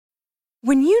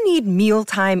When you need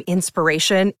mealtime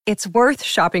inspiration, it's worth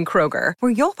shopping Kroger,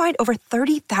 where you'll find over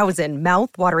 30,000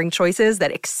 mouth-watering choices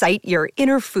that excite your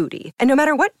inner foodie. And no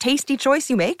matter what tasty choice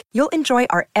you make, you'll enjoy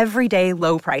our everyday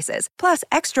low prices, plus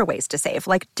extra ways to save,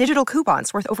 like digital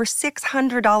coupons worth over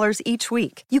 $600 each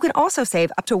week. You can also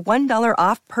save up to $1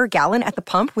 off per gallon at the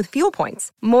pump with fuel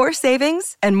points. More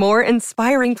savings and more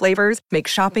inspiring flavors make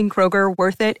shopping Kroger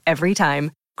worth it every time.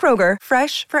 Kroger,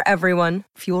 fresh for everyone.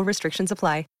 Fuel restrictions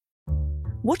apply.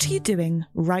 What are you doing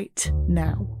right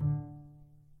now?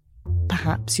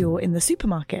 Perhaps you're in the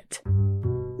supermarket.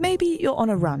 Maybe you're on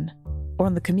a run or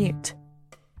on the commute.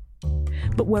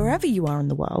 But wherever you are in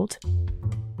the world,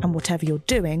 and whatever you're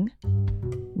doing,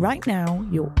 right now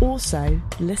you're also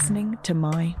listening to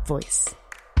my voice.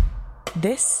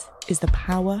 This is the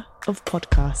power of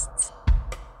podcasts.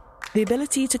 The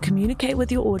ability to communicate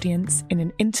with your audience in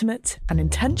an intimate and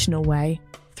intentional way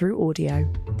through audio.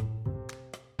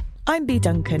 I'm Bea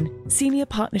Duncan, Senior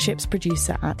Partnerships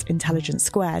Producer at Intelligence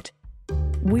Squared.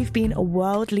 We've been a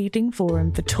world-leading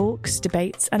forum for talks,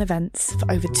 debates and events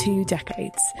for over 2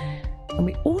 decades. And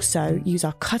we also use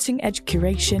our cutting-edge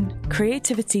curation,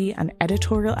 creativity and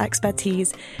editorial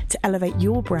expertise to elevate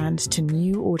your brand to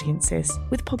new audiences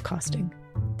with podcasting.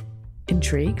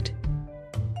 Intrigued?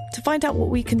 To find out what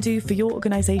we can do for your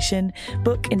organisation,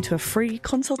 book into a free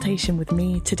consultation with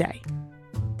me today.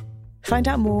 Find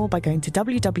out more by going to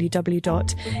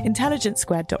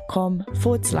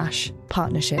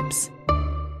www.intelligencesquared.com/partnerships.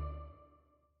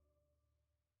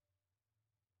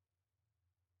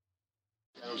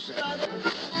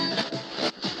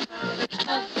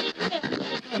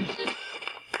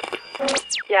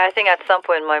 Yeah, I think at some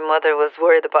point my mother was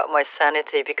worried about my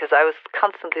sanity because I was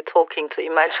constantly talking to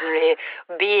imaginary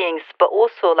beings, but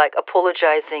also like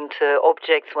apologizing to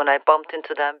objects when I bumped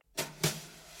into them.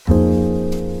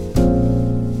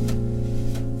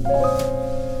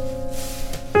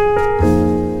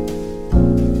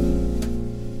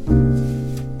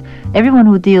 Everyone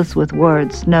who deals with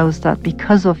words knows that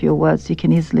because of your words, you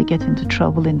can easily get into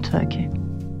trouble in Turkey.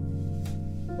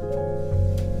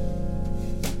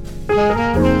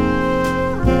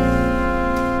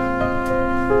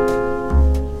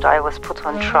 I was put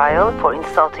on trial for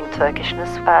insulting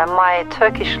Turkishness. My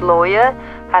Turkish lawyer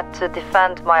had to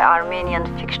defend my Armenian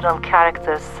fictional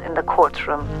characters in the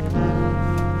courtroom.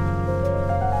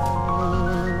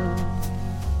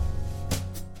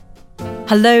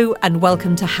 Hello and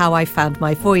welcome to How I Found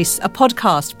My Voice, a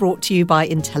podcast brought to you by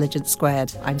Intelligence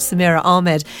Squared. I'm Samira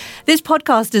Ahmed. This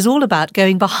podcast is all about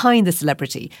going behind the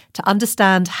celebrity to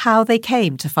understand how they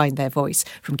came to find their voice,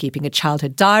 from keeping a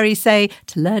childhood diary, say,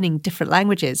 to learning different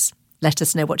languages. Let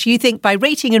us know what you think by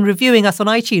rating and reviewing us on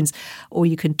iTunes, or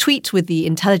you can tweet with the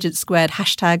Intelligence Squared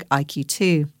hashtag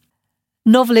IQ2.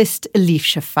 Novelist Elif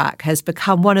Shafak has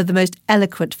become one of the most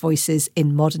eloquent voices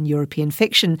in modern European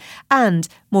fiction and,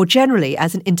 more generally,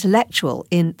 as an intellectual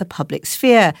in the public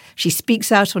sphere. She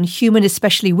speaks out on human,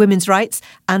 especially women's rights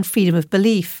and freedom of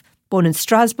belief. Born in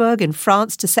Strasbourg in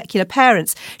France to secular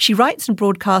parents, she writes and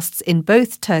broadcasts in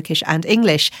both Turkish and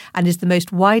English and is the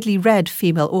most widely read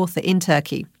female author in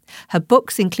Turkey. Her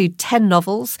books include 10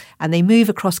 novels, and they move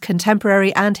across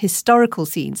contemporary and historical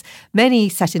scenes, many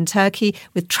set in Turkey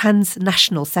with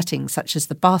transnational settings such as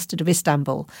The Bastard of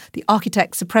Istanbul, The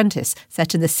Architect's Apprentice,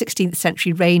 set in the 16th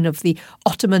century reign of the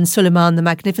Ottoman Suleiman the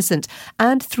Magnificent,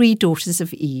 and Three Daughters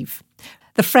of Eve.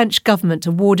 The French government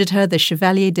awarded her the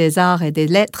Chevalier des Arts et des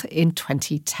Lettres in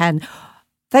 2010.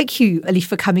 Thank you, Elif,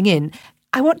 for coming in.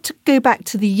 I want to go back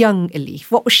to the young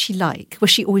Elif. What was she like? Was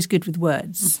she always good with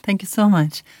words? Thank you so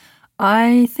much.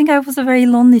 I think I was a very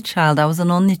lonely child. I was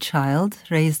an only child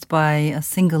raised by a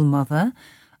single mother,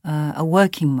 a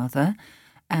working mother.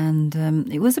 And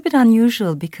it was a bit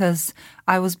unusual because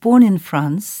I was born in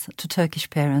France to Turkish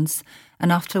parents.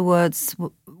 And afterwards,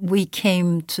 we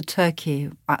came to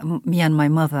Turkey, me and my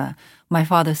mother. My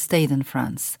father stayed in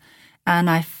France.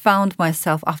 And I found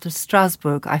myself, after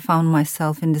Strasbourg, I found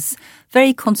myself in this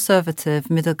very conservative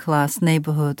middle-class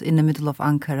neighborhood in the middle of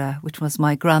Ankara, which was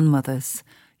my grandmother's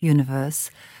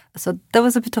universe. So there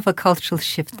was a bit of a cultural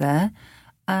shift there.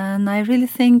 And I really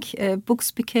think books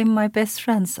became my best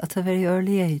friends at a very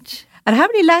early age. And how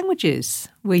many languages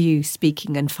were you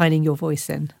speaking and finding your voice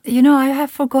in? You know, I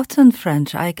have forgotten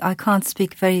French. I can't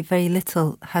speak. Very, very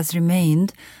little has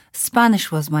remained.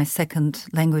 Spanish was my second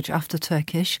language after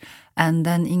Turkish, and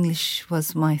then English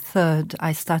was my third.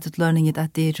 I started learning it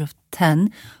at the age of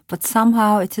 10, but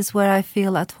somehow it is where I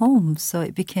feel at home, so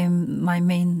it became my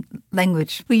main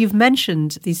language. Well, you've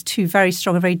mentioned these two very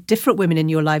strong and very different women in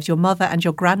your lives, your mother and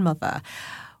your grandmother.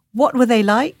 What were they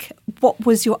like? What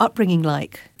was your upbringing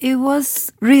like? It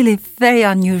was really very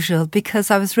unusual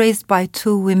because I was raised by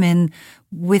two women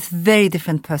with very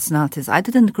different personalities. I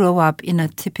didn't grow up in a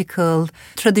typical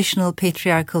traditional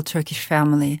patriarchal Turkish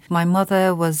family. My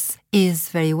mother is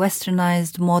very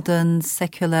westernized, modern,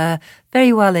 secular,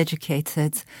 very well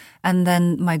educated. And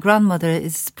then my grandmother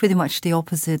is pretty much the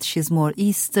opposite. She's more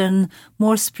Eastern,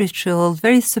 more spiritual,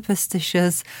 very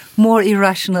superstitious, more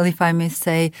irrational, if I may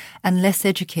say, and less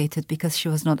educated because she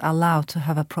was not allowed to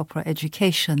have a proper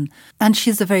education. And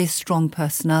she's a very strong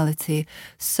personality.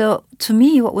 So to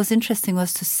me, what was interesting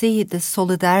was to see the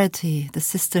solidarity, the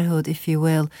sisterhood, if you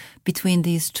will, between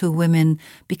these two women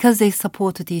because they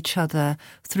supported each other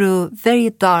through very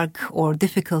dark or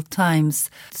difficult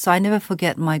times. So I never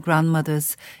forget my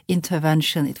grandmother's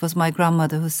intervention. It was my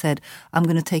grandmother who said, I'm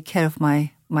going to take care of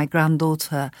my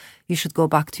granddaughter. You should go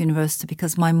back to university,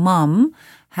 because my mum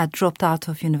had dropped out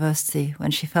of university when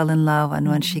she fell in love and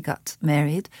when she got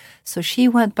married. So she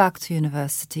went back to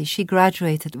university. She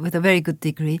graduated with a very good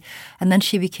degree and then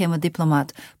she became a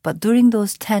diplomat. But during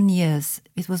those 10 years,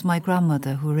 it was my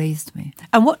grandmother who raised me.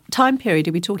 And what time period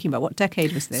are we talking about? What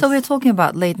decade was this? So we're talking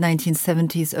about late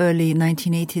 1970s, early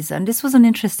 1980s. And this was an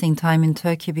interesting time in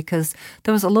Turkey because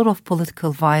there was a lot of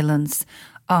political violence.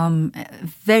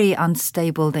 Very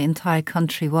unstable the entire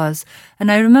country was. And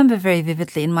I remember very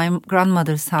vividly in my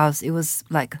grandmother's house, it was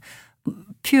like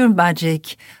pure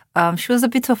magic. She was a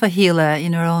bit of a healer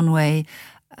in her own way.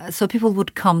 So people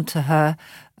would come to her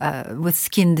with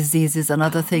skin diseases and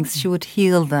other things. She would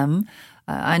heal them.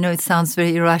 I know it sounds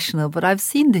very irrational, but I've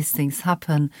seen these things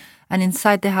happen. And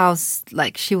inside the house,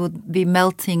 like she would be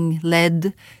melting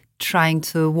lead, trying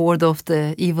to ward off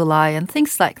the evil eye and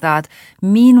things like that.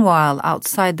 Meanwhile,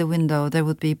 outside the window, there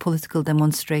would be political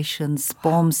demonstrations,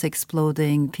 bombs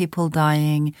exploding, people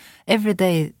dying. Every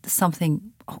day,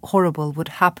 something horrible would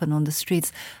happen on the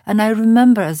streets. And I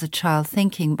remember as a child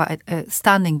standing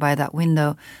by that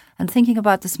window and thinking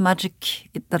about this magic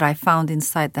that I found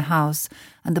inside the house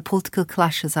and the political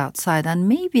clashes outside. And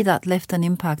maybe that left an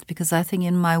impact because I think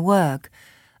in my work,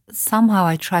 somehow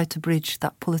I try to bridge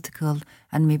that political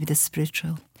and maybe the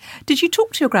spiritual. Did you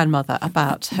talk to your grandmother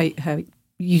about her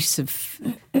use of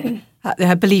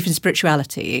her belief in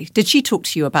spirituality? Did she talk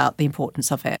to you about the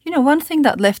importance of it? You know, one thing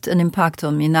that left an impact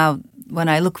on me now, when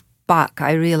I look back,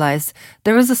 I realized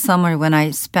there was a summer when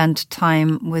I spent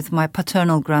time with my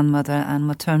paternal grandmother and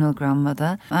maternal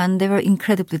grandmother, and they were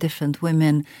incredibly different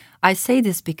women. I say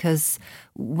this because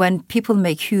when people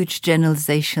make huge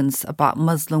generalizations about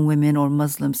Muslim women or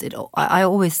Muslims, I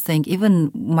always think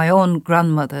even my own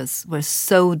grandmothers were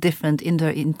so different in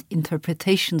their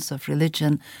interpretations of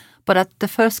religion. But at the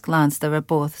first glance, they were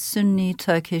both Sunni,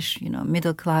 Turkish,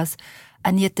 middle class,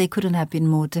 and yet they couldn't have been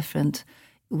more different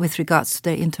with regards to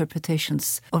their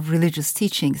interpretations of religious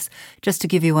teachings. Just to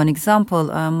give you one example,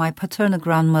 my paternal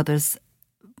grandmother's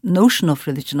notion of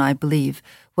religion, I believe,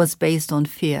 was based on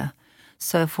fear.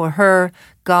 So for her,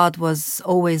 God was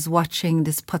always watching,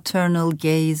 this paternal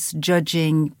gaze,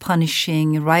 judging,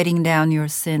 punishing, writing down your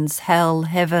sins, hell,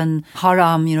 heaven,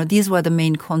 haram, these were the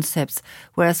main concepts.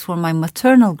 Whereas for my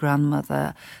maternal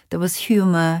grandmother, there was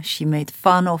humor. She made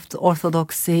fun of the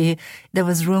orthodoxy. There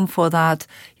was room for that.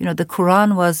 The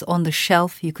Quran was on the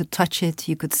shelf. You could touch it.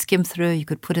 You could skim through. You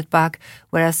could put it back.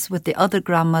 Whereas with the other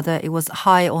grandmother, it was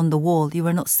high on the wall. You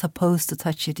were not supposed to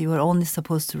touch it. You were only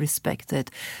supposed to respect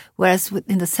it. Whereas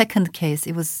in the second case,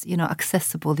 it was,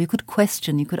 accessible. You could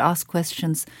question, you could ask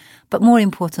questions. But more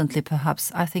importantly, perhaps,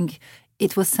 I think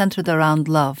it was centered around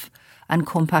love and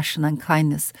compassion and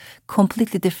kindness.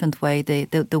 Completely different way,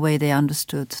 the way they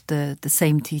understood the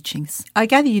same teachings. I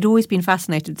gather you'd always been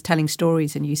fascinated with telling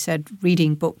stories, and you said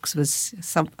reading books was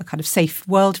a kind of safe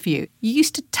world for you. You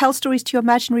used to tell stories to your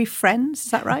imaginary friends,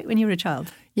 is that right, when you were a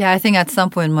child? Yeah, I think at some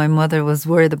point my mother was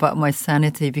worried about my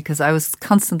sanity because I was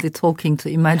constantly talking to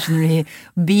imaginary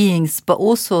beings, but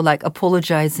also like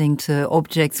apologizing to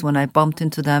objects when I bumped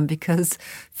into them because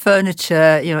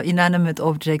furniture, inanimate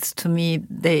objects, to me,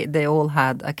 they all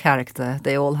had a character.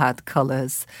 They all had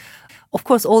colors. Of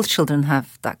course, all children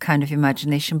have that kind of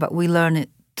imagination, but we learn it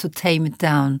to tame it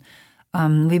down.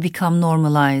 We become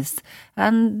normalized.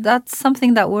 And that's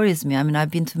something that worries me. I mean,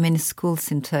 I've been to many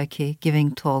schools in Turkey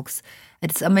giving talks.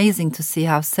 It's amazing to see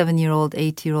how 7-year-old,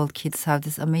 8-year-old kids have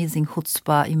this amazing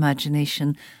chutzpah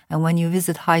imagination. And when you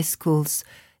visit high schools,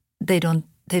 they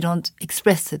don't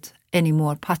express it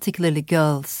anymore. Particularly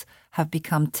girls have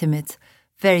become timid,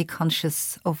 very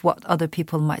conscious of what other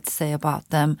people might say about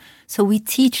them. So we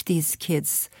teach these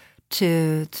kids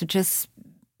to just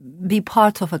be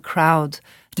part of a crowd,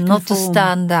 not to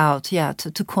stand out,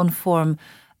 to conform.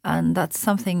 And that's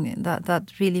something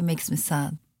that really makes me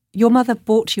sad. Your mother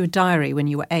bought you a diary when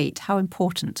you were 8. How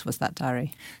important was that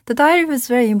diary? The diary was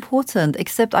very important,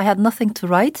 except I had nothing to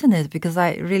write in it because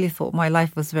I really thought my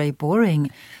life was very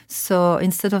boring. So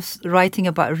instead of writing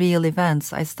about real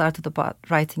events, I started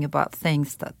writing about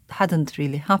things that hadn't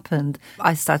really happened.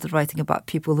 I started writing about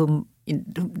people who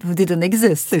didn't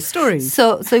exist. So stories.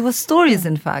 So it was stories,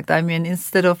 in fact. I mean,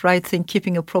 instead of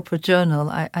keeping a proper journal,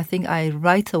 I think I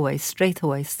straight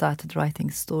away started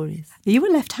writing stories. You were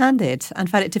left-handed and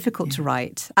found it difficult to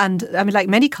write. And I mean, like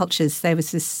many cultures, there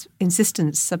was this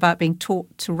insistence about being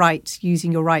taught to write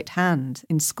using your right hand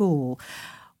in school.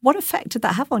 What effect did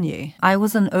that have on you? I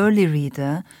was an early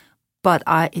reader, but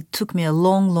it took me a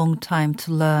long, long time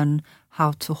to learn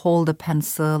how to hold a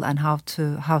pencil and how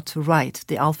to write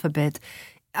the alphabet.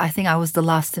 I think I was the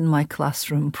last in my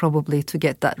classroom probably to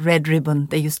get that red ribbon.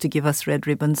 They used to give us red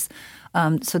ribbons.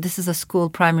 So this is a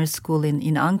primary school in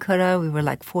Ankara. We were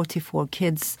like 44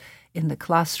 kids in the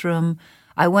classroom.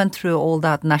 I went through all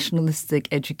that nationalistic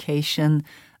education.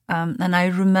 And I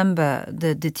remember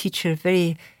the teacher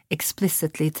very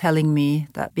explicitly telling me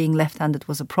that being left-handed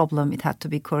was a problem. It had to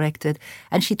be corrected.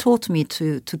 And she taught me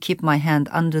to keep my hand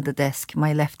under the desk,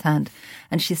 my left hand.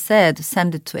 And she said,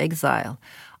 send it to exile.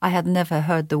 I had never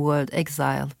heard the word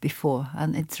exile before,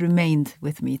 and it's remained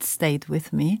with me. It stayed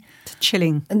with me. It's a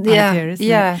chilling idea, isn't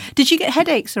it? Did you get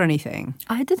headaches or anything?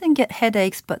 I didn't get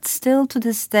headaches, but still to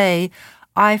this day,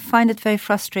 I find it very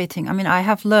frustrating. I mean, I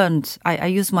have learned, I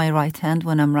use my right hand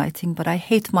when I'm writing, but I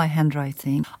hate my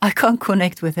handwriting. I can't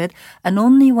connect with it. And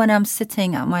only when I'm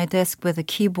sitting at my desk with a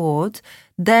keyboard,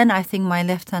 then I think my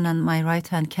left hand and my right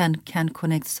hand can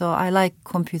connect. So I like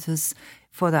computers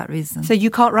for that reason. So you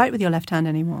can't write with your left hand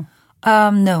anymore?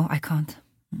 No, I can't.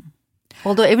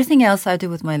 Although everything else I do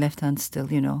with my left hand still,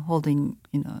 holding,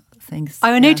 things.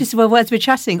 I noticed as we're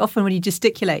chatting, often when you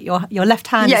gesticulate, your left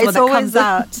hand is what that comes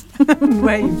out in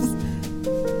waves.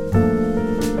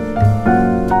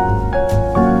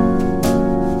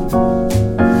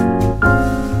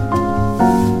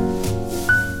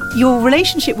 Your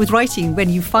relationship with writing when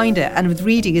you find it and with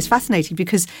reading is fascinating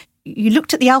because you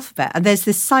looked at the alphabet and there's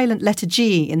this silent letter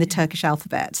G in the Turkish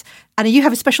alphabet and you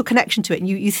have a special connection to it and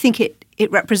you think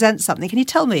it represents something. Can you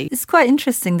tell me? It's quite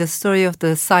interesting, the story of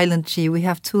the silent G. We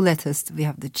have two letters. We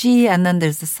have the G and then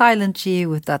there's the silent G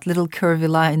with that little curvy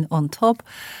line on top.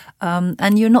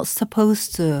 And you're not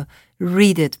supposed to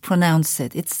read it, pronounce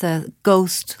it. It's a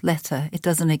ghost letter. It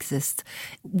doesn't exist.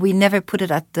 We never put it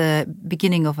at the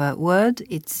beginning of a word.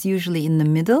 It's usually in the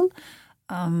middle.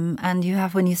 And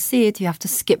when you see it, you have to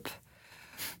skip.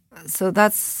 So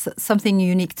that's something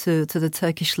unique to the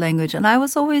Turkish language. And I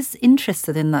was always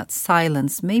interested in that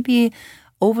silence. Maybe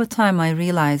over time I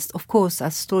realized, of course,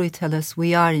 as storytellers,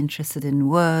 we are interested in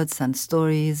words and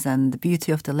stories and the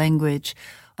beauty of the language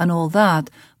and all that.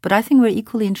 But I think we're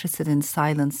equally interested in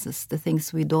silences, the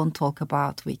things we don't talk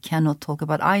about, we cannot talk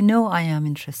about. I know I am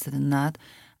interested in that.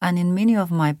 And in many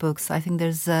of my books, I think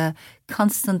there's a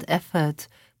constant effort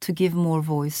to give more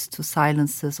voice to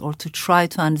silences or to try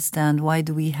to understand why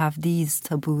do we have these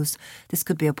taboos. This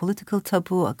could be a political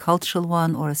taboo, a cultural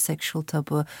one, or a sexual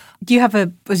taboo. Do you have,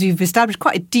 as you've established,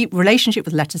 quite a deep relationship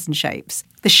with letters and shapes?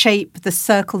 The shape, the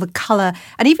circle, the colour,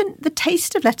 and even the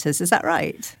taste of letters, is that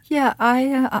right? Yeah,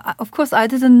 I of course, I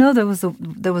didn't know there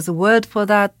was a word for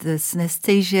that, the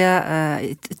synesthesia.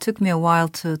 It took me a while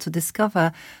to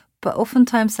discover. But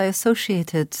oftentimes I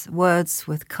associated words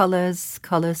with colours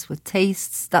with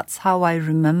tastes. That's how I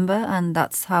remember and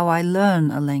that's how I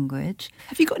learn a language.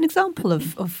 Have you got an example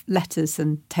of letters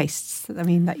and tastes,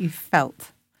 that you've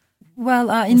felt?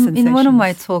 Well, in one of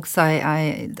my talks,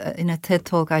 I in a TED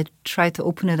talk, I try to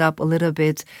open it up a little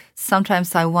bit.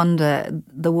 Sometimes I wonder,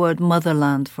 the word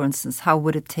motherland, for instance, how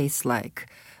would it taste like?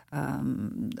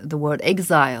 The word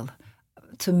exile.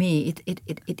 To me,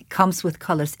 it comes with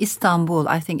colours. Istanbul,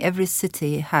 I think every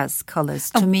city has colours.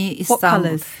 To me, Istanbul. What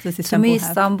colours does Istanbul have?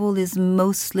 Istanbul is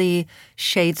mostly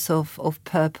shades of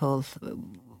purple.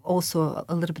 Also,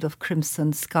 a little bit of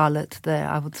crimson, scarlet there.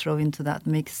 I would throw into that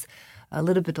mix. A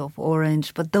little bit of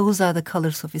orange. But those are the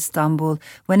colours of Istanbul.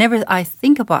 Whenever I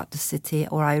think about the city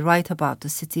or I write about the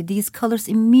city, these colours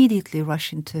immediately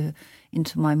rush into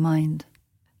my mind.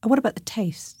 And what about the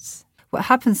tastes? What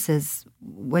happens is,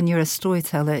 when you're a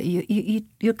storyteller,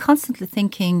 you're constantly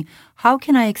thinking, how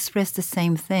can I express the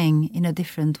same thing in a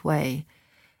different way?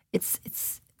 It's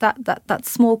that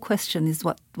small question is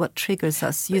what triggers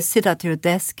us. You sit at your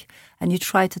desk and you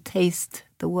try to taste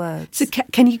the words. So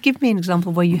can you give me an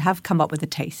example where you have come up with a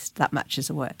taste that matches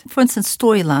a word? For instance,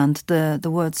 Storyland,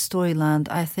 the word Storyland,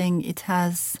 I think it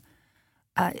has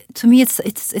To me, it's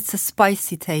a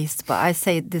spicy taste, but I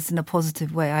say this in a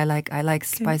positive way. I like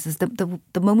spices.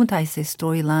 The moment I say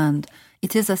Storyland,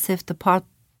 it is as if the part,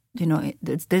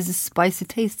 there's a spicy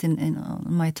taste in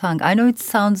my tongue. I know it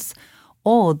sounds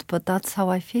odd, but that's how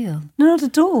I feel. No, not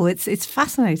at all. It's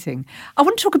fascinating. I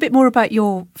want to talk a bit more about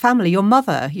your family. Your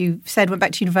mother, you said, went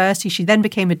back to university. She then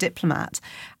became a diplomat,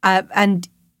 and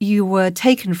you were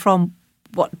taken from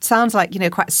what sounds like,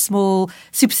 quite a small,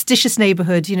 superstitious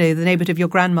neighbourhood, the neighbourhood of your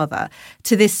grandmother,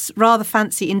 to this rather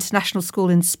fancy international school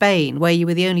in Spain where you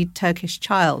were the only Turkish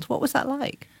child. What was that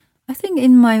like? I think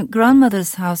in my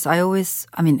grandmother's house,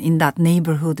 in that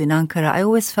neighborhood in Ankara, I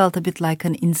always felt a bit like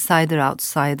an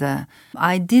insider-outsider.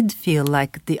 I did feel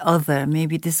like the other.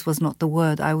 Maybe this was not the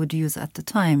word I would use at the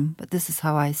time, but this is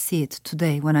how I see it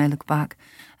today when I look back.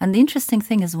 And the interesting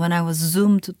thing is when I was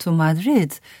zoomed to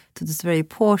Madrid, to this very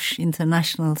posh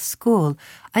international school,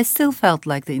 I still felt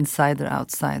like the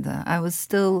insider-outsider. I was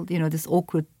still, this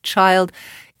awkward child.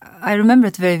 I remember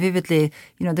it very vividly.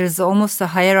 There's almost a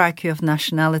hierarchy of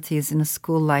nationalities in a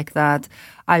school like that.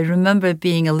 I remember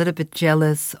being a little bit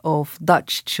jealous of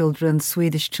Dutch children,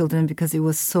 Swedish children, because it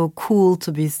was so cool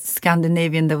to be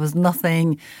Scandinavian. There was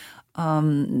nothing,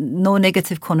 no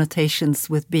negative connotations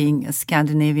with being a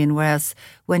Scandinavian. Whereas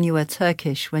when you were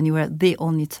Turkish, when you were the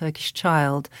only Turkish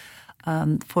child,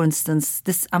 for instance,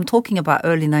 I'm talking about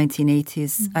early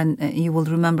 1980s, and you will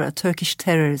remember a Turkish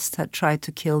terrorist had tried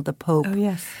to kill the Pope. Oh,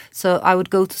 yes. So I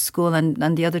would go to school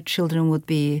and the other children would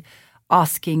be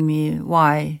asking me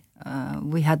why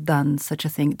we had done such a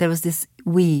thing. There was this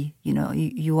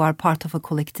you are part of a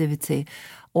collectivity.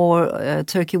 Or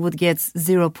Turkey would get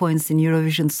 0 points in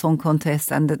Eurovision Song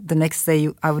Contest, and the next day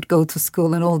I would go to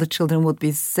school and all the children would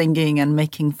be singing and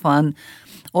making fun.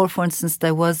 Or, for instance,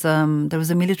 there was a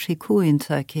military coup in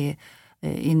Turkey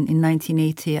in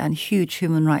 1980 and huge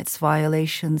human rights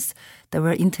violations. There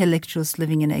were intellectuals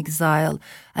living in exile,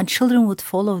 and children would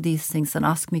follow these things and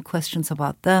ask me questions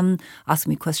about them, ask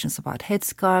me questions about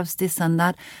headscarves, this and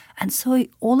that. And so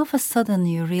all of a sudden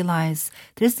you realize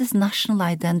there's this national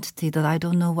identity that I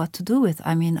don't know what to do with.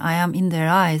 I mean, I am in their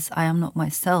eyes, I am not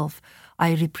myself.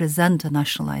 I represent a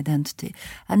national identity.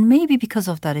 And maybe because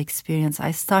of that experience,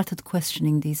 I started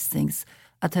questioning these things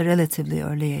at a relatively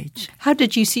early age. How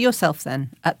did you see yourself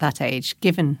then at that age,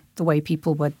 given the way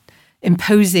people were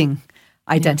imposing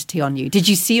identity on you? Did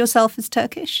you see yourself as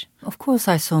Turkish? Of course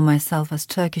I saw myself as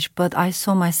Turkish, but I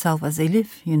saw myself as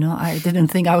Elif. I didn't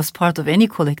think I was part of any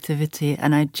collectivity,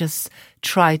 and I just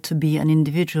tried to be an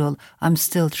individual. I'm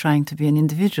still trying to be an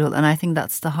individual, and I think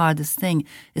that's the hardest thing,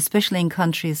 especially in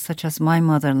countries such as my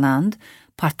motherland.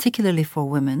 Particularly for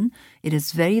women, it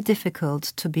is very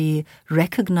difficult to be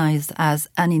recognized as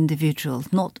an individual,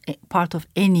 not part of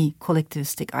any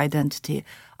collectivistic identity.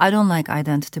 I don't like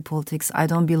identity politics. I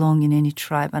don't belong in any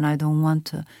tribe, and I don't want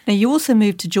to. Now, you also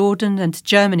moved to Jordan and to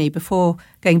Germany before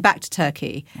going back to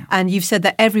Turkey. Yeah. And you've said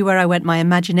that everywhere I went, my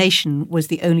imagination was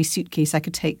the only suitcase I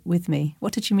could take with me.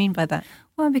 What did you mean by that?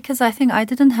 Well, because I think I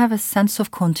didn't have a sense of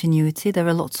continuity. There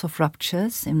were lots of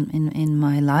ruptures in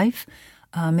my life.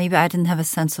 Maybe I didn't have a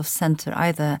sense of center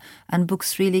either. And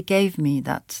books really gave me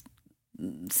that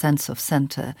sense of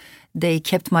center. They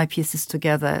kept my pieces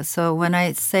together. So when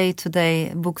I say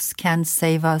today books can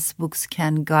save us, books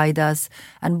can guide us,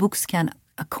 and books can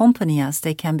accompany us,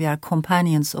 they can be our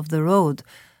companions of the road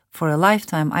for a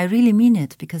lifetime, I really mean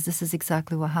it, because this is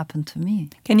exactly what happened to me.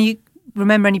 Can you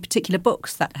remember any particular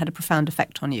books that had a profound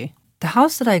effect on you? The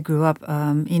house that I grew up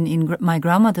in my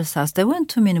grandmother's house, there weren't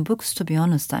too many books, to be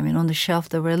honest. I mean, on the shelf,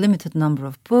 there were a limited number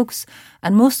of books,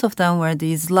 and most of them were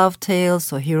these love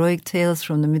tales or heroic tales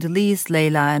from the Middle East,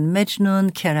 Layla and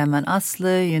Mejnun, Kerem and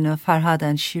Aslı, Farhad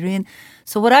and Shirin.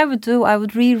 So what I would do, I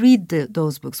would reread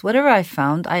those books. Whatever I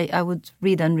found, I would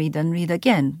read and read and read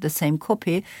again, the same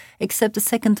copy, except the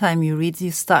second time you read,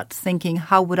 you start thinking,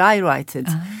 how would I write it?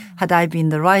 Had I been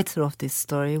the writer of this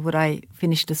story, would I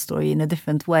finish the story in a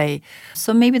different way?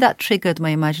 So maybe that triggered my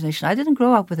imagination. I didn't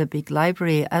grow up with a big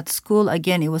library. At school,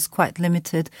 again, it was quite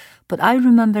limited. But I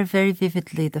remember very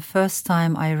vividly the first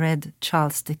time I read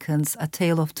Charles Dickens' A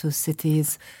Tale of Two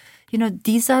Cities.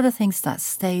 These are the things that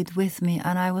stayed with me,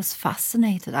 and I was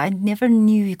fascinated. I never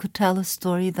knew you could tell a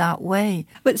story that way.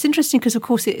 But it's interesting because, of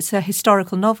course, it's a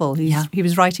historical novel. He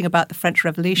was writing about the French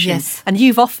Revolution. Yes. And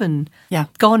you've often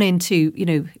gone into,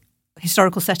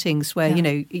 historical settings where,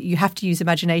 you have to use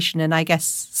imagination and I guess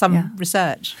some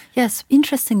research. Yes.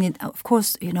 Interestingly, of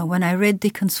course, when I read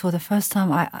Dickens for the first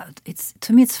time,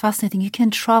 to me it's fascinating. You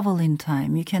can travel in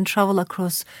time. You can travel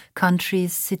across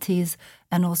countries, cities,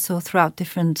 and also throughout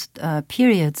different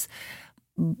periods.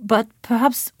 But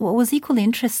perhaps what was equally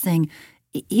interesting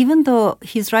even though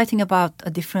he's writing about a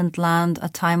different land, a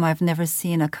time I've never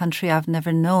seen, a country I've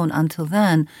never known until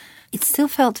then, it still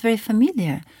felt very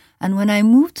familiar. And when I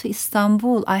moved to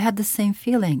Istanbul, I had the same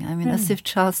feeling. I mean, as if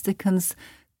Charles Dickens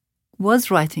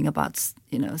was writing about,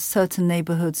 certain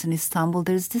neighborhoods in Istanbul.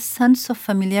 There's this sense of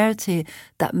familiarity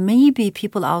that maybe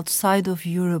people outside of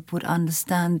Europe would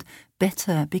understand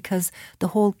better, because the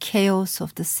whole chaos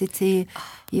of the city,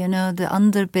 the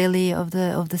underbelly of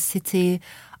the city,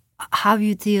 how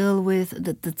you deal with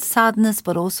the sadness,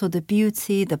 but also the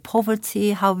beauty, the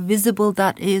poverty, how visible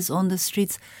that is on the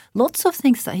streets. Lots of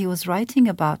things that he was writing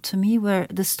about, to me, were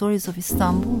the stories of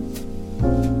Istanbul.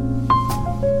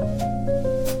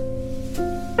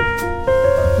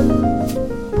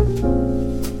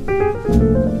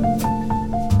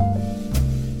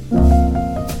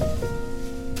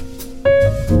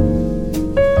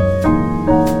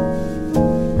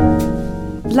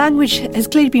 Language has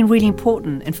clearly been really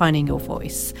important in finding your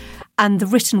voice, and the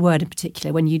written word in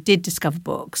particular, when you did discover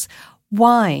books.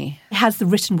 Why has the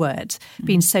written word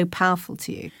been so powerful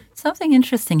to you? Something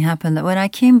interesting happened that when I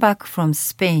came back from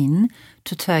Spain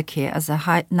to Turkey as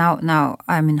now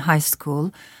I'm in high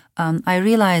school, I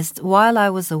realized while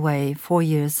I was away, 4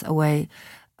 years away,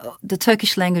 the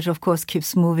Turkish language, of course,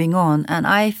 keeps moving on. And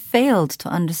I failed to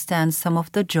understand some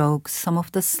of the jokes, some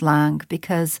of the slang,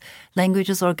 because language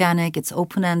is organic, it's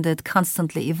open-ended,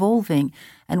 constantly evolving.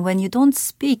 And when you don't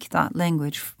speak that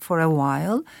language for a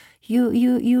while,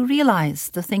 you realize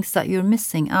the things that you're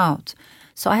missing out.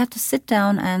 So I had to sit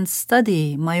down and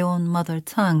study my own mother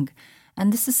tongue.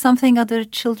 And this is something other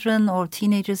children or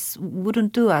teenagers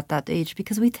wouldn't do at that age,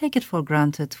 because we take it for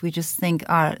granted. We just think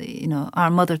our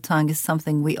mother tongue is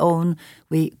something we own.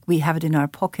 We have it in our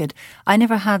pocket. I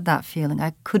never had that feeling.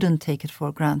 I couldn't take it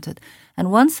for granted.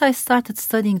 And once I started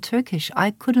studying Turkish,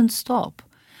 I couldn't stop,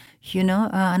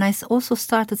 and I also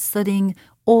started studying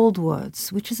old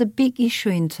words, which is a big issue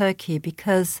in Turkey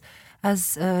because,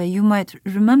 as you might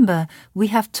remember, we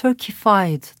have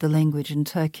Turkified the language in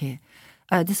Turkey.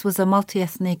 This was a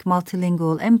multi-ethnic,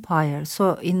 multilingual empire.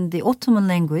 So in the Ottoman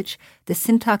language, the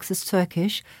syntax is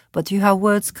Turkish, but you have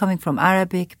words coming from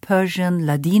Arabic, Persian,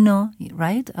 Ladino,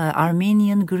 right?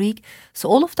 Armenian, Greek. So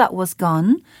all of that was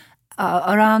gone.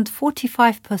 Around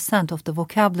 45% of the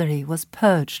vocabulary was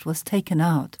purged, was taken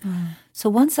out. So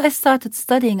once I started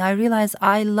studying, I realized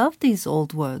I love these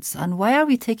old words. And why are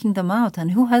we taking them out?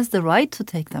 And who has the right to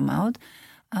take them out?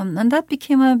 And that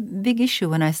became a big issue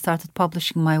when I started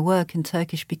publishing my work in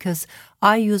Turkish, because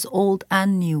I use old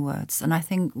and new words. And I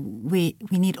think we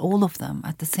need all of them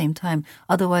at the same time.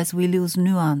 Otherwise, we lose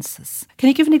nuances. Can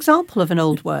you give an example of an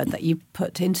old word that you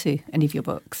put into any of your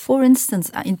books? For instance,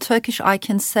 in Turkish, I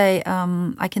can say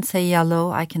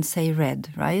yellow, I can say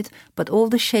red, right? But all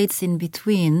the shades in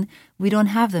between, we don't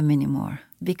have them anymore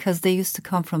because they used to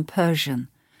come from Persian.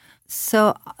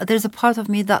 So there's a part of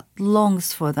me that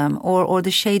longs for them, or the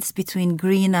shades between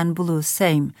green and blue,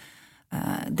 same.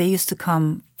 They used to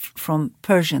come from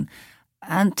Persian.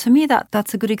 And to me,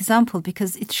 that's a good example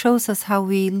because it shows us how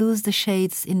we lose the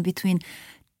shades in between.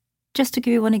 Just to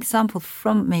give you one example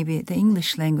from maybe the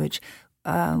English language,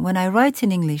 when I write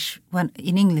in English,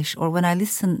 or when I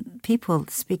listen people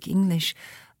speak English,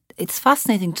 it's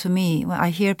fascinating to me when I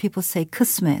hear people say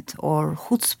kısmet or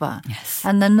chutzpah. Yes.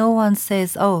 And then no one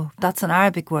says, oh, that's an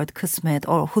Arabic word, kısmet,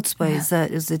 or chutzpah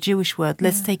is a Jewish word.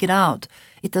 Let's take it out.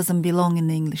 It doesn't belong in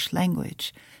the English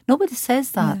language. Nobody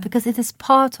says that because it is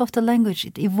part of the language.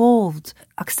 It evolved,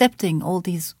 accepting all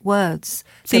these words.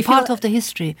 So they're part of the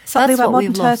history. Something That's about what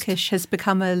modern we've lost. Turkish has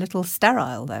become a little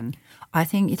sterile then. I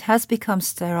think it has become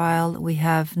sterile. We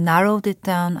have narrowed it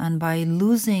down, and by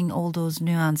losing all those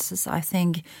nuances, I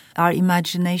think our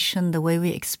imagination, the way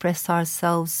we express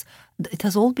ourselves, it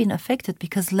has all been affected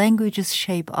because languages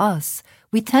shape us.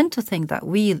 We tend to think that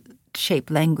we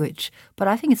shape language, but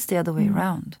I think it's the other way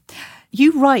around.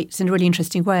 You write in a really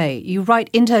interesting way. You write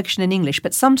in Turkish and in English,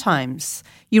 but sometimes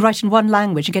you write in one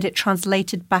language and get it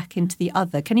translated back into the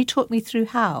other. Can you talk me through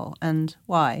how and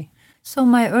why? So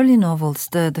my early novels,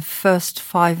 the first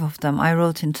 5 of them, I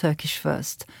wrote in Turkish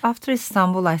first. After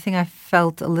Istanbul, I think I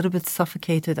felt a little bit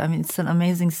suffocated. I mean, it's an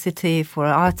amazing city for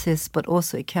artists, but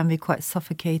also it can be quite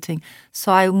suffocating.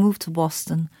 So I moved to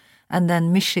Boston and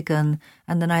then Michigan,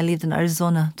 and then I lived in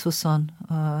Arizona, Tucson,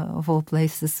 of all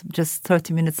places, just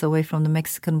 30 minutes away from the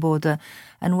Mexican border.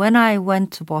 And when I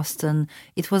went to Boston,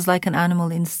 it was like an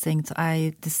animal instinct.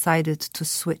 I decided to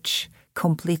switch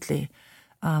completely.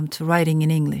 to writing in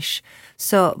English.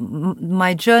 So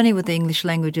my journey with the English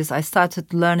languages, I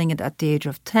started learning it at the age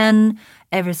of 10.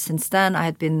 Ever since then, I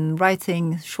had been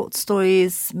writing short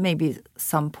stories, maybe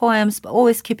some poems, but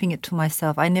always keeping it to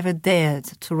myself. I never dared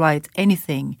to write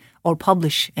anything or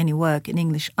publish any work in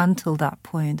English until that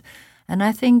point. And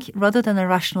I think rather than a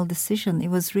rational decision, it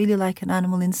was really like an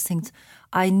animal instinct.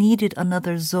 I needed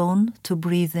another zone to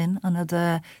breathe in,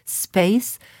 another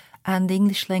space. And the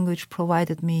English language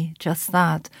provided me just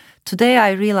that. Today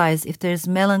I realize if there's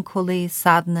melancholy,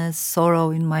 sadness, sorrow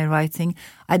in my writing,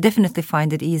 I definitely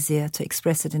find it easier to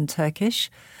express it in Turkish.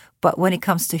 But when it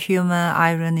comes to humor,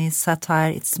 irony,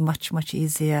 satire, it's much, much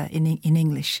easier in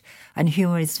English. And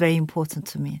humor is very important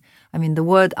to me. I mean, the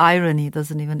word irony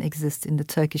doesn't even exist in the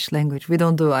Turkish language. We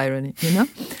don't do irony, you know?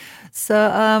 So,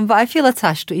 but I feel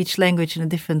attached to each language in a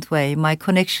different way. My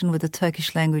connection with the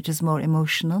Turkish language is more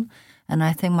emotional. And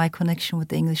I think my connection with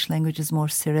the English language is more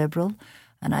cerebral.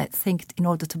 And I think in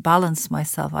order to balance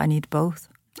myself, I need both.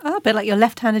 Oh, a bit like your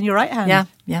left hand and your right hand. Yeah,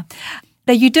 yeah.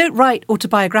 Now, you don't write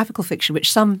autobiographical fiction,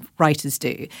 which some writers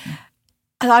do.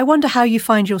 And I wonder how you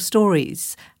find your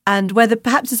stories and whether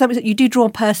perhaps it's something that you do draw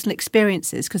on personal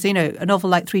experiences. Because, you know, a novel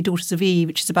like Three Daughters of Eve,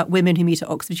 which is about women who meet at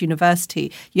Oxford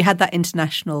University, you had that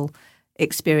international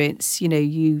experience. You know,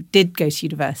 you did go to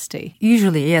university.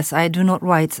 Usually, yes. I do not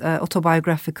write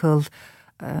autobiographical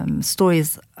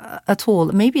stories at all.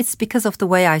 Maybe it's because of the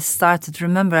way I started.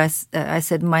 Remember, I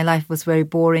said my life was very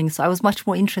boring, so I was much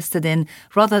more interested in,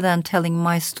 rather than telling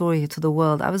my story to the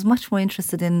world, I was much more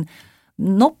interested in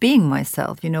not being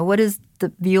myself. You know, what is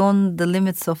beyond the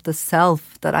limits of the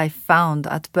self that I found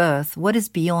at birth? What is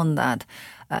beyond that?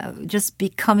 Just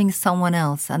becoming someone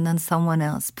else and then someone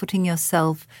else, putting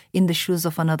yourself in the shoes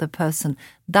of another person.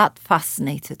 That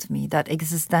fascinated me, that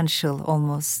existential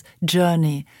almost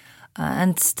journey.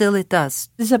 And still it does.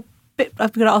 There's a bit I'm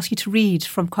going to ask you to read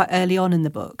from quite early on in the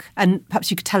book. And perhaps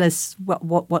you could tell us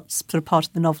what sort of part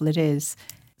of the novel it is.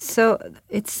 So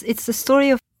it's the story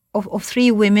of three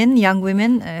women, young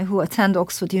women, who attend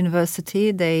Oxford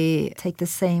University. They take the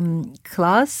same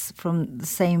class from the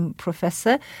same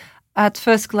professor. At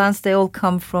first glance, they all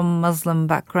come from Muslim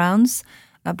backgrounds.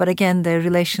 But again, their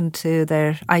relation to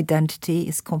their identity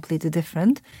is completely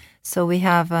different. So we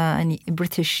have a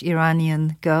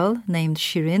British-Iranian girl named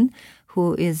Shirin,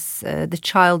 who is the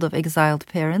child of exiled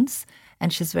parents.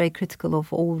 And she's very critical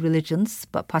of all religions,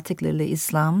 but particularly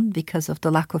Islam, because of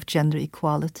the lack of gender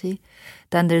equality.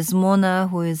 Then there's Mona,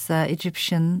 who is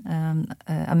Egyptian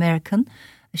American.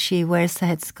 She wears a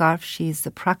headscarf. She's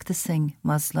a practicing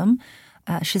Muslim.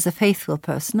 She's a faithful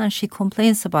person, and she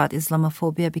complains about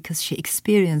Islamophobia because she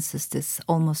experiences this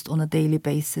almost on a daily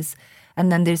basis. And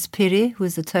then there's Piri, who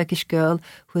is a Turkish girl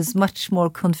who is much more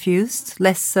confused,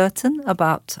 less certain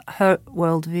about her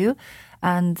worldview.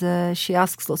 And she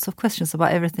asks lots of questions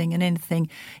about everything and anything.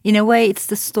 In a way, it's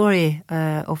the story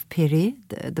of Piri,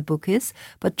 the book is.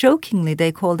 But jokingly,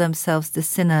 they call themselves the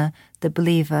sinner, the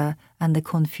believer, and the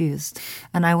confused.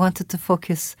 And I wanted to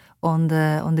focus on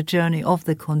the journey of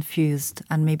the confused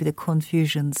and maybe the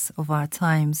confusions of our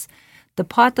times. The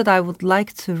part that I would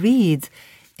like to read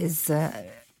is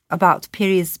about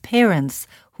Piri's parents,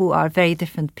 who are very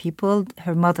different people.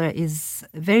 Her mother is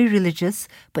very religious,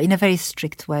 but in a very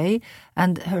strict way.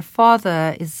 And her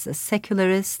father is a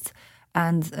secularist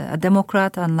and a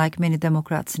Democrat. Unlike many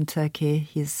Democrats in Turkey,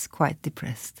 he's quite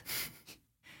depressed.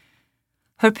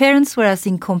 Her parents were as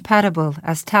incompatible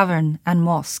as tavern and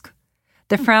mosque.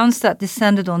 The frowns that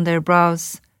descended on their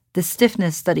brows, the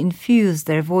stiffness that infused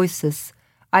their voices,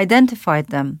 identified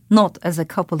them not as a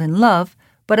couple in love,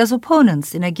 but as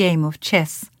opponents in a game of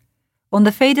chess. On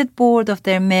the faded board of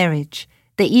their marriage,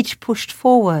 they each pushed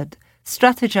forward,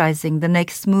 strategizing the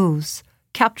next moves,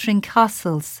 capturing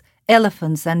castles,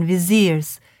 elephants, and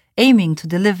viziers, aiming to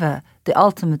deliver the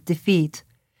ultimate defeat.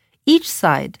 Each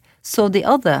side saw the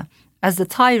other as the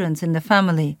tyrant in the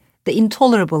family, the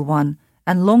intolerable one,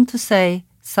 and longed to say,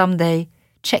 someday,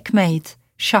 checkmate,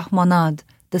 Shahmanad,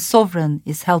 the sovereign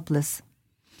is helpless.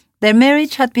 Their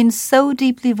marriage had been so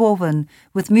deeply woven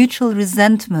with mutual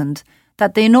resentment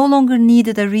that they no longer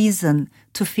needed a reason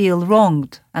to feel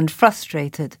wronged and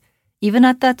frustrated. Even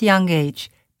at that young age,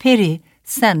 Piri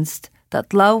sensed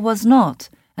that love was not,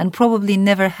 and probably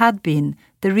never had been,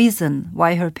 the reason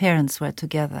why her parents were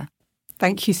together.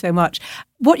 Thank you so much.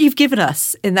 What you've given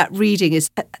us in that reading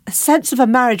is a sense of a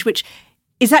marriage which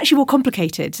is actually more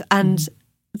complicated, and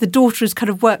the daughter has kind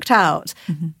of worked out.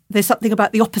 There's something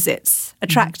about the opposites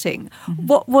attracting.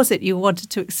 What was it you wanted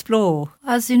to explore?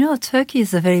 As you know, Turkey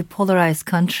is a very polarized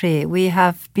country. We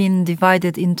have been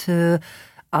divided into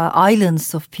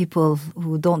islands of people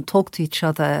who don't talk to each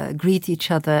other, greet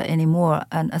each other anymore,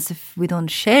 and as if we don't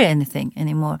share anything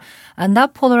anymore. And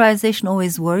that polarization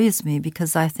always worries me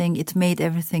because I think it made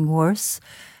everything worse.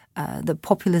 The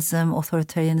populism,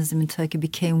 authoritarianism in Turkey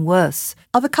became worse.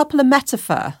 Are the couple a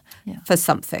metaphor for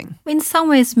something? In some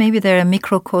ways, maybe they're a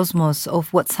microcosmos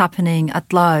of what's happening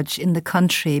at large in the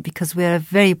country because we are a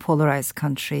very polarized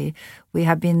country. We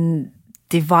have been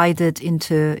divided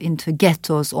into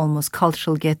ghettos, almost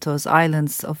cultural ghettos,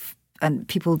 islands and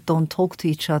people don't talk to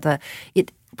each other.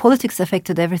 Politics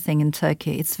affected everything in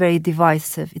Turkey. It's very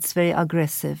divisive. It's very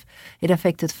aggressive. It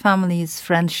affected families,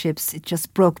 friendships. It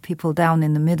just broke people down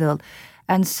in the middle.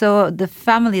 And so the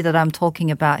family that I'm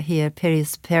talking about here,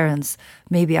 Peri's parents,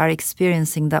 maybe are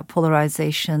experiencing that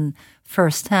polarization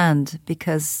firsthand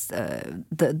because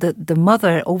the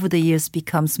mother over the years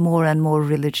becomes more and more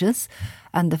religious.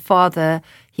 And the father,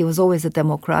 he was always a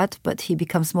Democrat, but he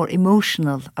becomes more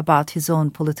emotional about his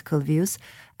own political views.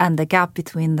 And the gap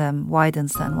between them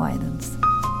widens and widens.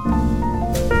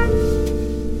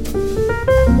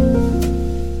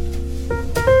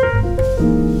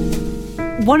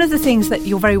 One of the things that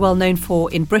you're very well known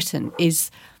for in Britain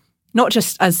is not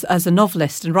just as a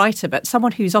novelist and writer, but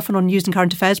someone who's often on news and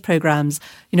current affairs programmes,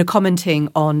 commenting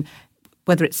on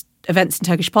whether it's events in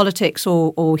Turkish politics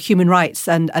or human rights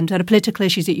and political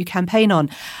issues that you campaign on.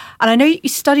 And I know you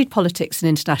studied politics and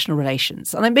international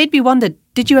relations, and it made me wonder,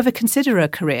 did you ever consider a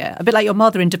career, a bit like your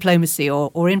mother, in diplomacy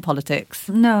or in politics?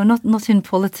 No, not in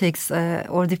politics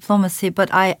or diplomacy, but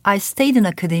I stayed in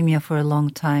academia for a long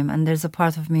time, and there's a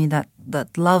part of me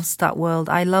that loves that world.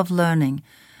 I love learning.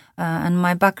 And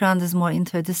my background is more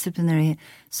interdisciplinary.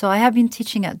 So I have been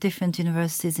teaching at different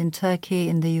universities in Turkey,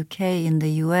 in the UK, in the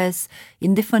US,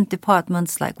 in different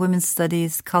departments like women's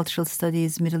studies, cultural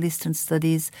studies, Middle Eastern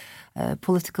studies,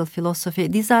 political philosophy.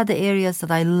 These are the areas that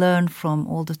I learn from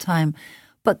all the time.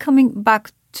 But coming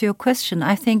back to your question,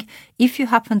 I think if you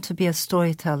happen to be a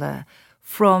storyteller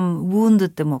from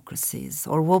wounded democracies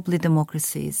or wobbly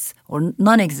democracies or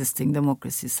non-existing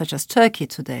democracies such as Turkey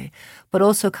today, but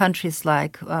also countries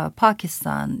like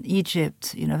Pakistan,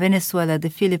 Egypt, Venezuela, the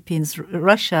Philippines,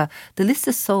 Russia, the list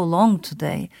is so long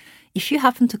today. If you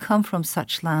happen to come from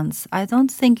such lands, I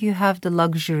don't think you have the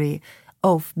luxury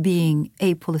of being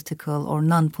apolitical or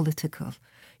non-political.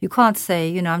 You can't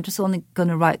say, I'm just only going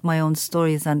to write my own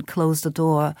stories and close the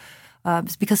door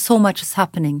because so much is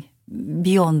happening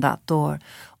beyond that door.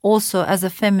 Also, as a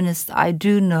feminist, I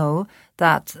do know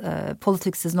that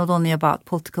politics is not only about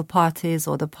political parties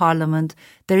or the parliament.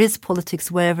 There is politics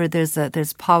wherever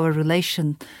there's power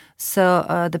relation.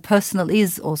 So the personal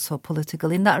is also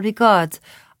political. In that regard,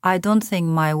 I don't think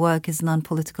my work is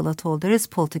non-political at all. There is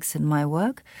politics in my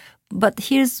work. But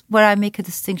here's where I make a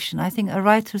distinction. I think a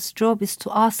writer's job is to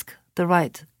ask the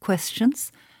right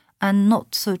questions and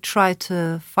not to try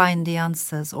to find the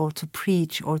answers or to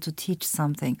preach or to teach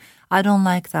something. I don't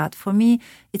like that. For me,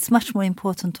 it's much more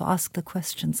important to ask the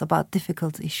questions about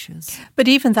difficult issues. But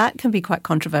even that can be quite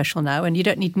controversial now, and you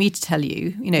don't need me to tell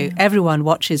you. Everyone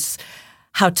watches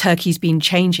how Turkey's been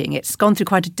changing. It's gone through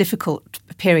quite a difficult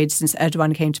period since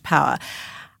Erdogan came to power.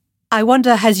 I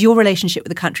wonder, has your relationship with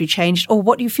the country changed, or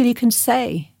what do you feel you can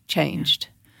say changed?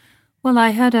 Well,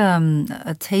 I had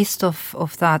a taste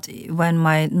of that when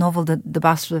my novel, The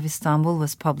Bastard of Istanbul,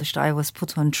 was published. I was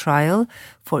put on trial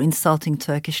for insulting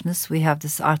Turkishness. We have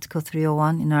this Article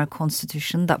 301 in our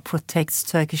constitution that protects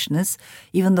Turkishness,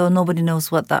 even though nobody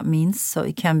knows what that means. So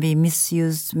it can be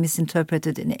misused,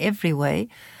 misinterpreted in every way.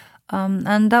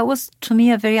 And that was, to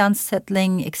me, a very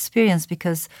unsettling experience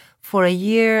because for a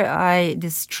year,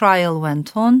 this trial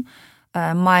went on.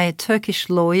 My Turkish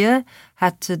lawyer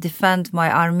had to defend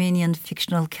my Armenian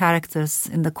fictional characters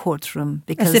in the courtroom.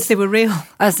 As if they were real.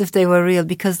 As if they were real,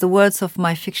 because the words of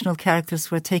my fictional characters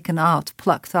were taken out,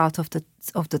 plucked out of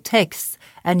the text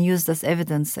and used as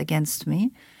evidence against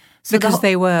me. So because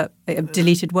they were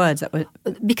deleted words that were...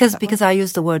 Because I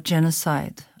used the word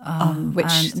genocide. Which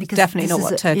is definitely not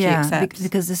what Turkey accepts.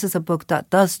 Because this is a book that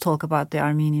does talk about the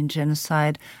Armenian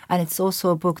genocide. And it's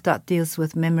also a book that deals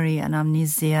with memory and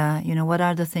amnesia. What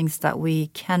are the things that we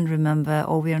can remember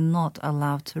or we are not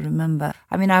allowed to remember?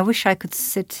 I mean, I wish I could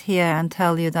sit here and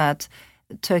tell you that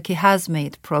Turkey has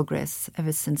made progress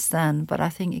ever since then. But I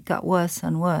think it got worse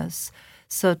and worse.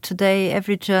 So today,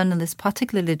 every journalist,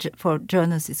 particularly for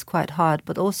journalists, it's quite hard,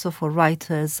 but also for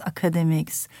writers,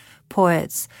 academics,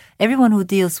 poets, everyone who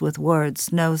deals with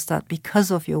words knows that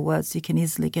because of your words, you can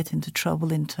easily get into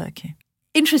trouble in Turkey.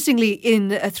 Interestingly, in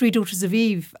Three Daughters of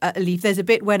Eve, Elif, there's a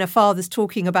bit when a father's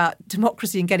talking about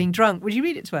democracy and getting drunk. Would you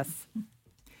read it to us?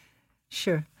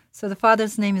 Sure. So the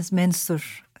father's name is Mensur,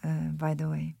 by the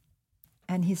way.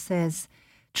 and he says,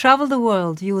 "Travel the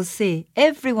world, you will see.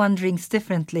 Everyone drinks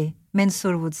differently,"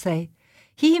 Mensur would say.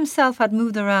 He himself had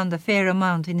moved around a fair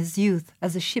amount in his youth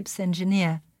as a ship's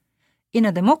engineer. In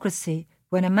a democracy,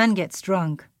 when a man gets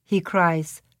drunk, he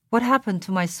cries, "What happened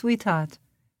to my sweetheart?"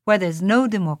 Where there's no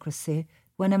democracy,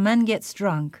 when a man gets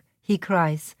drunk, he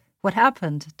cries, "What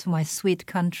happened to my sweet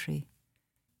country?"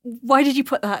 Why did you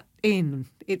put that in?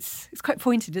 It's quite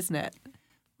pointed, isn't it?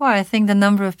 Well, I think the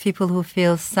number of people who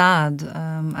feel sad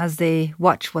as they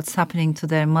watch what's happening to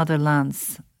their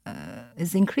motherlands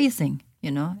is increasing,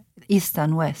 East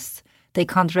and West. They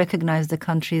can't recognize the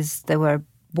countries they were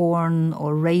born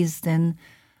or raised in.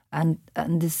 And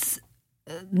this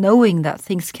knowing that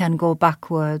things can go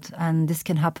backward and this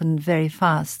can happen very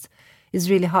fast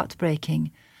is really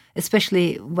heartbreaking, especially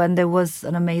when there was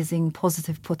an amazing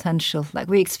positive potential. Like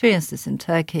we experienced this in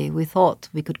Turkey. We thought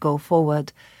we could go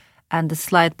forward, and the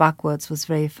slide backwards was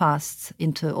very fast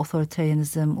into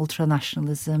authoritarianism,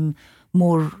 ultranationalism,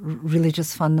 more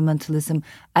religious fundamentalism.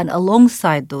 And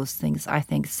alongside those things, I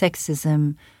think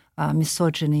sexism,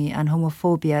 misogyny and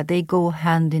homophobia, they go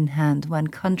hand in hand. When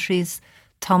countries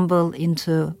tumble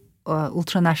into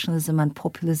ultranationalism and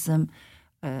populism,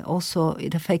 also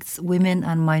it affects women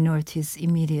and minorities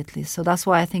immediately. So that's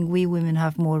why I think we women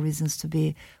have more reasons to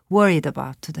be worried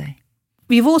about today.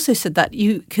 You've also said that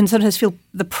you can sometimes feel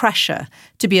the pressure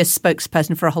to be a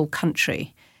spokesperson for a whole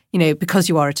country, because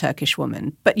you are a Turkish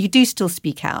woman, but you do still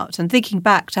speak out. And thinking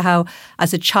back to how,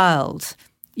 as a child,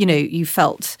 you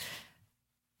felt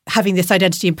having this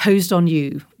identity imposed on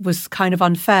you was kind of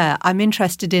unfair. I'm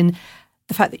interested in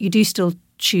the fact that you do still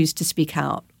choose to speak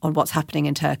out on what's happening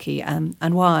in Turkey and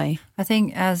why. I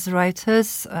think as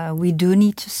writers, we do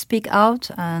need to speak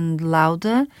out and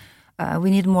louder.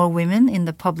 We need more women in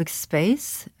the public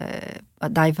space, a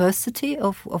diversity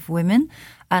of women.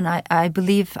 And I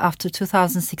believe after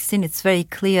 2016, it's very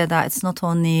clear that it's not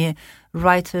only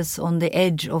writers on the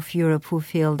edge of Europe who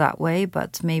feel that way,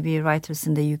 but maybe writers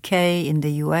in the UK, in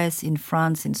the US, in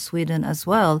France, in Sweden as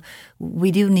well.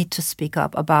 We do need to speak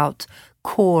up about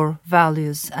core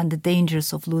values and the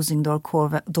dangers of losing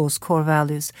those core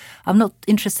values. I'm not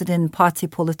interested in party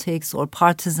politics or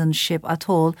partisanship at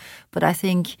all, but I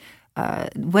think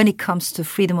when it comes to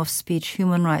freedom of speech,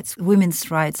 human rights, women's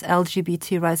rights,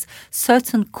 LGBT rights,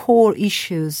 certain core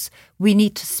issues, we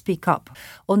need to speak up.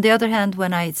 On the other hand,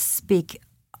 when I speak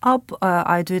up,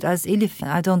 I do it as Elif.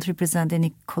 I don't represent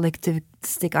any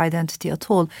collectivistic identity at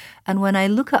all. And when I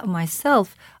look at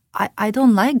myself, I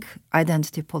don't like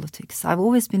identity politics. I've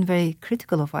always been very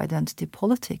critical of identity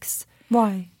politics.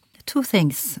 Why? Two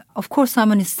things. Of course,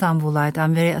 I'm an Istanbulite.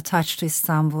 I'm very attached to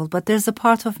Istanbul. But there's a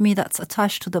part of me that's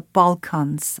attached to the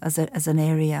Balkans as an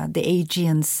area, the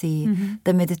Aegean Sea,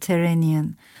 the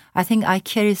Mediterranean. I think I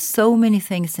carry so many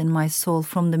things in my soul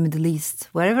from the Middle East.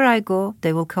 Wherever I go,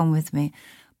 they will come with me.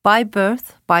 By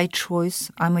birth, by choice,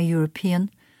 I'm a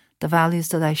European. The values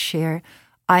that I share.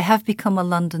 I have become a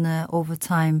Londoner over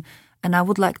time. And I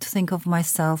would like to think of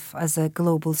myself as a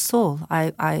global soul.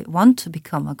 I want to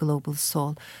become a global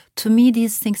soul. To me,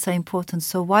 these things are important.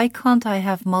 So why can't I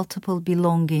have multiple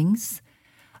belongings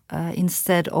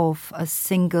instead of a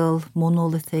single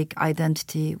monolithic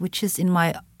identity, which is in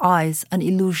my eyes an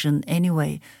illusion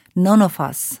anyway? None of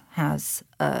us has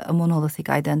a monolithic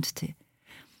identity.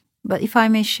 But if I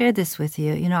may share this with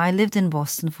you, I lived in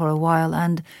Boston for a while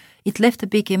and it left a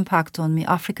big impact on me,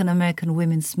 African American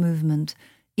women's movement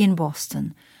in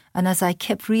Boston. And as I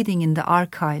kept reading in the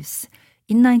archives,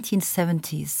 in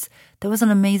 1970s, there was an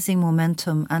amazing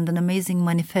momentum and an amazing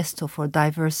manifesto for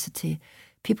diversity.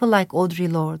 People like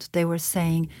Audre Lorde, they were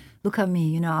saying, look at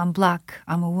me, I'm black,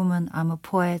 I'm a woman, I'm a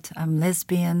poet, I'm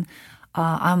lesbian,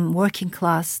 I'm working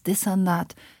class, this and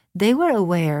that. They were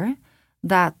aware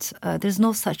that there's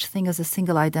no such thing as a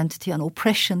single identity and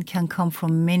oppression can come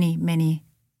from many, many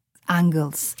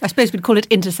angles. I suppose we'd call it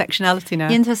intersectionality now.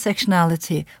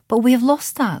 Intersectionality. But we have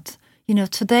lost that.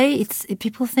 Today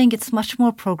people think it's much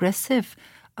more progressive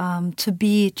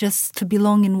to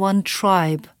belong in one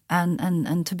tribe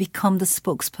and to become the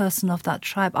spokesperson of that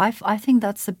tribe. I think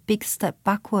that's a big step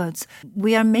backwards.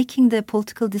 We are making the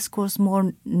political discourse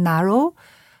more narrow.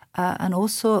 And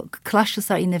also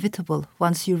clashes are inevitable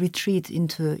once you retreat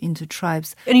into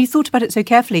tribes. And you thought about it so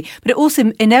carefully, but it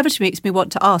also inevitably makes me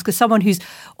want to ask, as someone who's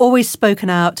always spoken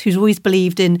out, who's always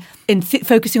believed in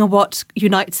focusing on what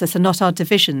unites us and not our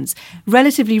divisions.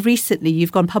 Relatively recently,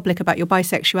 you've gone public about your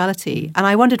bisexuality, and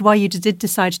I wondered why you did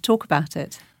decide to talk about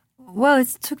it. Well,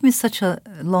 it took me such a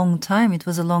long time. It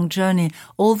was a long journey.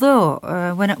 Although,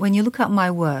 when you look at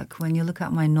my work, when you look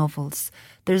at my novels,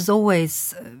 there's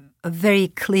always a very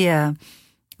clear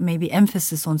maybe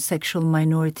emphasis on sexual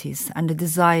minorities and the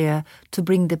desire to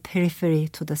bring the periphery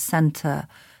to the center.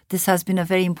 This has been a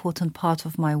very important part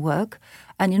of my work.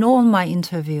 And in all my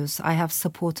interviews, I have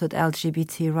supported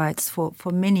LGBT rights for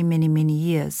many, many, many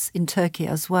years, in Turkey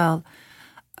as well.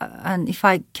 And if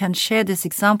I can share this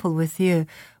example with you,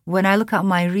 when I look at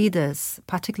my readers,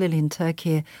 particularly in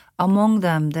Turkey, among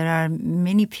them there are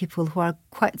many people who are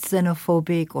quite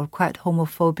xenophobic or quite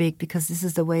homophobic because this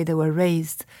is the way they were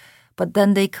raised. But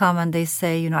then they come and they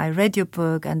say, I read your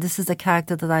book and this is the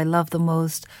character that I love the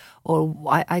most, or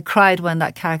I cried when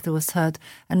that character was hurt,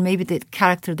 and maybe the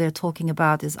character they're talking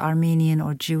about is Armenian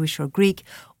or Jewish or Greek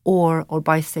or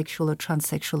bisexual or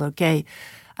transsexual or gay.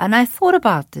 And I thought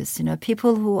about this,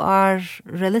 people who are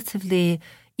relatively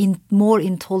more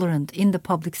intolerant in the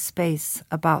public space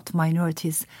about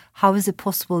minorities, how is it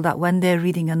possible that when they're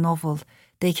reading a novel,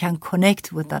 they can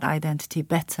connect with that identity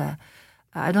better?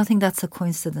 I don't think that's a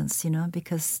coincidence,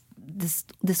 because this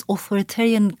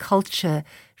authoritarian culture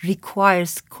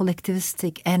requires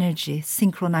collectivistic energy,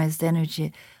 synchronized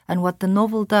energy. And what the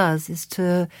novel does is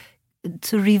to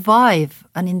revive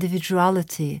an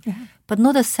individuality, but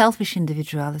not a selfish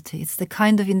individuality. It's the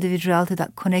kind of individuality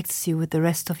that connects you with the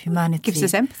rest of humanity. It gives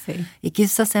us empathy. It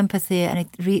gives us empathy, and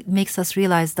it makes us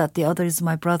realize that the other is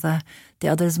my brother, the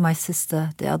other is my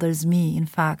sister, the other is me, in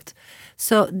fact.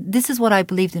 So this is what I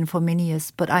believed in for many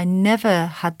years, but I never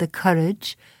had the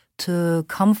courage to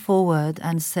come forward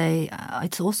and say,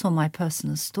 it's also my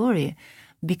personal story,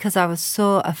 because I was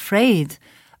so afraid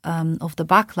of the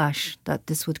backlash that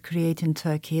this would create in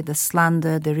Turkey, the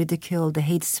slander, the ridicule, the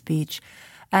hate speech.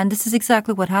 And this is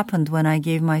exactly what happened when I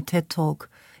gave my TED Talk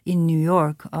in New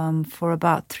York for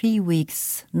about 3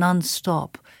 weeks,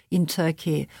 non-stop in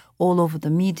Turkey, all over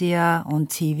the media, on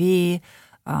TV,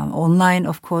 online,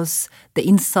 of course. The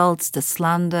insults, the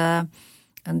slander,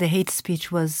 and the hate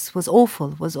speech was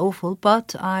awful.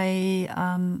 But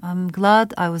I'm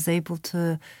glad I was able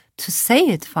to say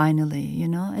it finally.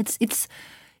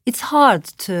 It's hard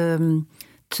to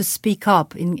speak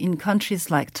up in countries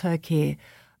like Turkey.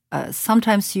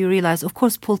 Sometimes you realize, of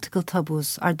course, political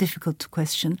taboos are difficult to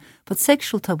question, but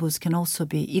sexual taboos can also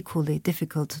be equally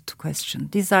difficult to question.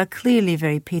 These are clearly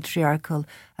very patriarchal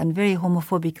and very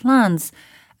homophobic lands.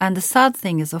 And the sad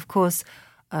thing is, of course,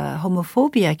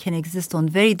 homophobia can exist on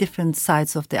very different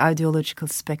sides of the ideological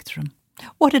spectrum.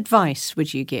 What advice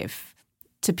would you give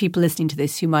to people listening to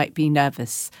this who might be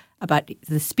nervous about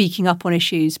the speaking up on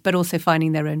issues, but also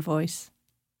finding their own voice?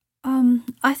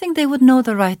 I think they would know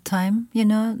the right time.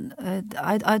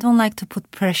 I don't like to put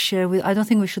pressure. I don't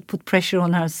think we should put pressure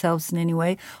on ourselves in any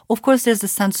way. Of course, there's a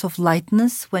sense of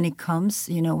lightness when it comes,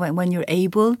 when you're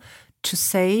able to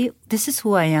say, this is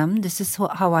who I am, this is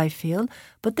how I feel,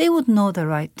 but they would know the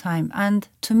right time. And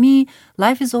to me,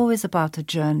 life is always about a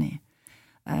journey.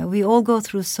 We all go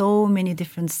through so many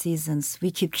different seasons.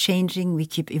 We keep changing, we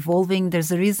keep evolving.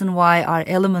 There's a reason why our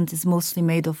element is mostly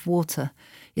made of water.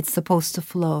 It's supposed to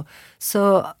flow.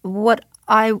 So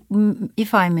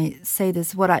if I may say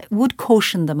this, what I would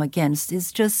caution them against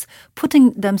is just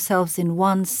putting themselves in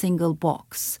one single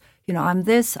box. I'm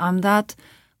this, I'm that.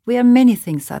 We are many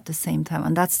things at the same time,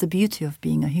 and that's the beauty of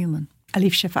being a human.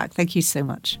 Alif Shafak, thank you so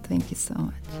much. Thank you so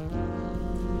much.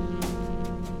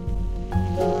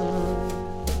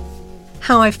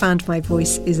 How I Found My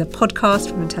Voice is a podcast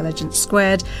from Intelligence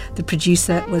Squared. The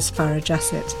producer was Farah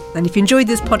Jassett. And if you enjoyed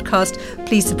this podcast,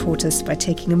 please support us by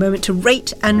taking a moment to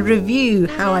rate and review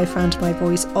How I Found My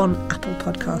Voice on Apple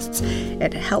Podcasts.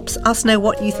 It helps us know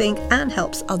what you think and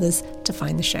helps others to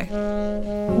find the show.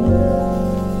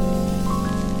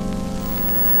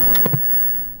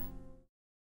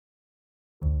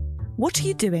 What are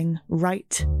you doing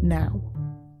right now?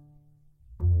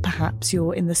 Perhaps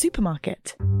you're in the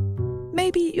supermarket.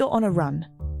 Maybe you're on a run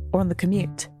or on the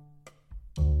commute.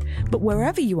 But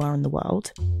wherever you are in the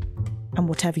world, and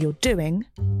whatever you're doing,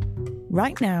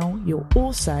 right now you're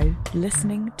also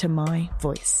listening to my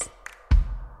voice.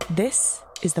 This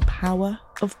is the power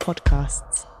of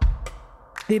podcasts.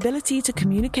 The ability to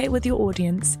communicate with your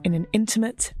audience in an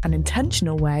intimate and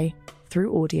intentional way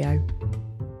through audio.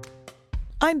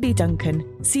 I'm Bea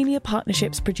Duncan, Senior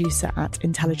Partnerships Producer at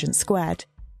Intelligence Squared.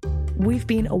 We've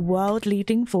been a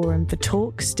world-leading forum for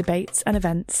talks, debates and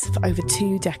events for over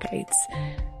 2 decades.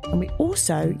 And we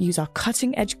also use our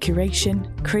cutting-edge curation,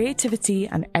 creativity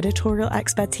and editorial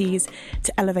expertise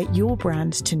to elevate your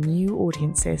brand to new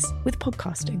audiences with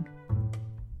podcasting.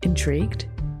 Intrigued?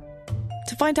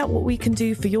 To find out what we can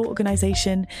do for your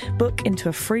organisation, book into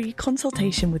a free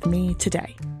consultation with me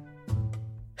today.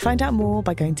 Find out more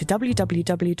by going to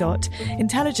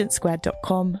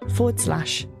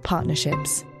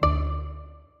www.intelligencesquared.com/partnerships.